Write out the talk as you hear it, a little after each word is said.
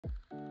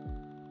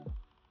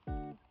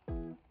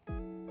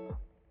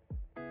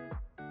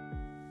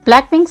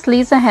Blackpink's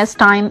Lisa has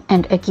time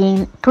and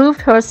again proved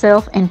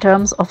herself in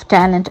terms of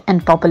talent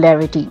and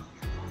popularity.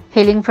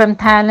 Hailing from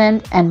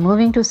Thailand and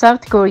moving to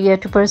South Korea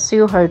to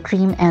pursue her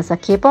dream as a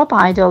K-pop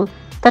idol,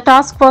 the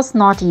task was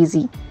not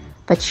easy,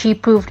 but she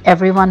proved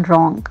everyone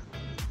wrong.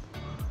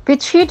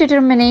 With sheer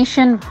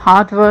determination,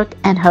 hard work,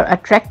 and her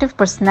attractive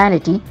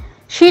personality,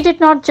 she did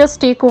not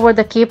just take over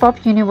the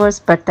K-pop universe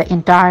but the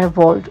entire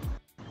world.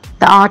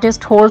 The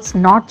artist holds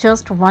not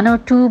just 1 or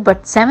 2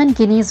 but 7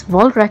 Guinness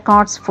World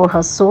Records for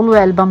her solo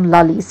album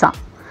LALISA,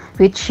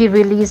 which she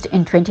released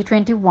in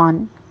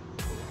 2021.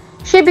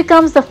 She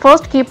becomes the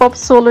first K-pop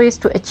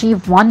soloist to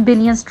achieve 1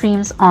 billion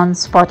streams on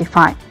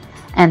Spotify,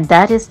 and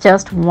that is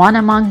just one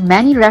among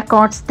many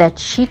records that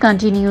she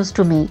continues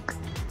to make.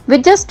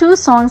 With just 2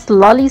 songs,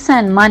 LALISA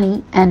and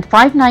Money, and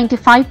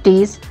 595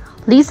 days,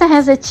 Lisa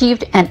has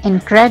achieved an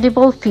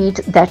incredible feat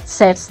that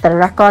sets the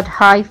record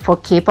high for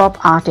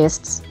K-pop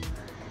artists.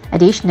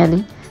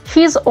 Additionally,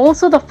 she is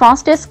also the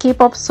fastest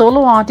K-pop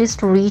solo artist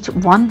to reach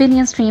 1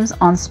 billion streams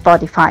on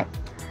Spotify.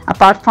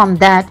 Apart from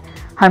that,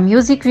 her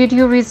music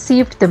video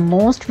received the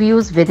most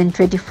views within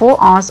 24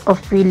 hours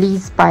of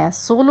release by a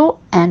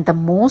solo and the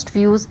most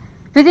views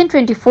within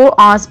 24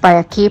 hours by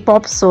a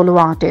K-pop solo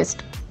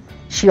artist.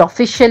 She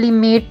officially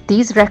made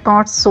these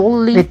records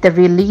solely with the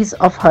release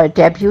of her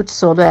debut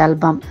solo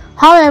album.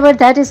 However,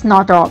 that is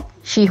not all.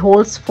 She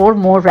holds 4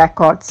 more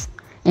records,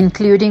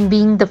 including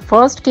being the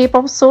first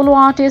K-pop solo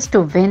artist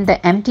to win the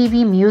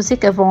MTV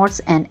Music Awards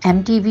and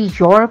MTV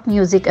Europe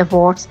Music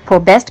Awards for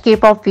Best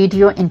K-pop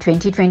Video in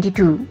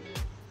 2022.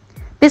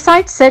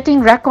 Besides setting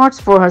records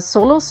for her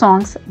solo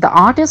songs, the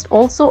artist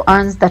also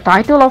earns the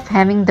title of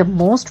having the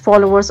most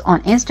followers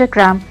on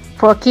Instagram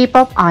for a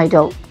K-pop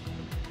idol.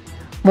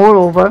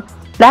 Moreover,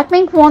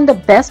 Blackpink won the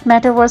Best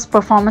Metaverse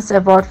Performance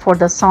Award for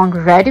the song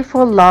Ready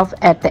for Love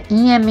at the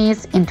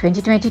EMAs in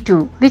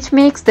 2022, which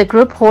makes the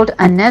group hold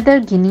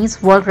another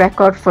Guinness World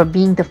Record for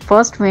being the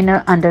first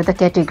winner under the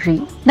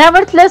category.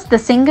 Nevertheless, the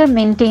singer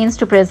maintains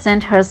to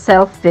present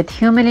herself with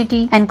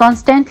humility and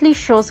constantly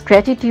shows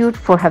gratitude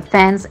for her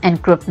fans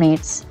and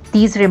groupmates.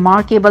 These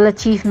remarkable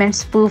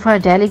achievements prove her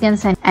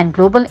elegance and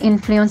global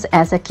influence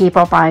as a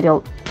K-pop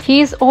idol. She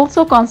is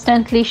also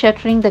constantly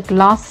shattering the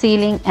glass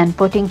ceiling and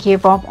putting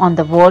K-pop on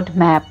the world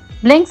map.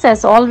 Blinks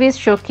has always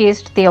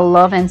showcased their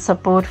love and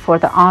support for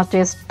the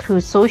artist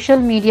through social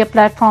media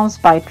platforms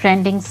by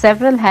trending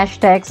several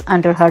hashtags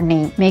under her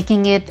name,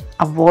 making it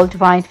a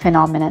worldwide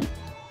phenomenon.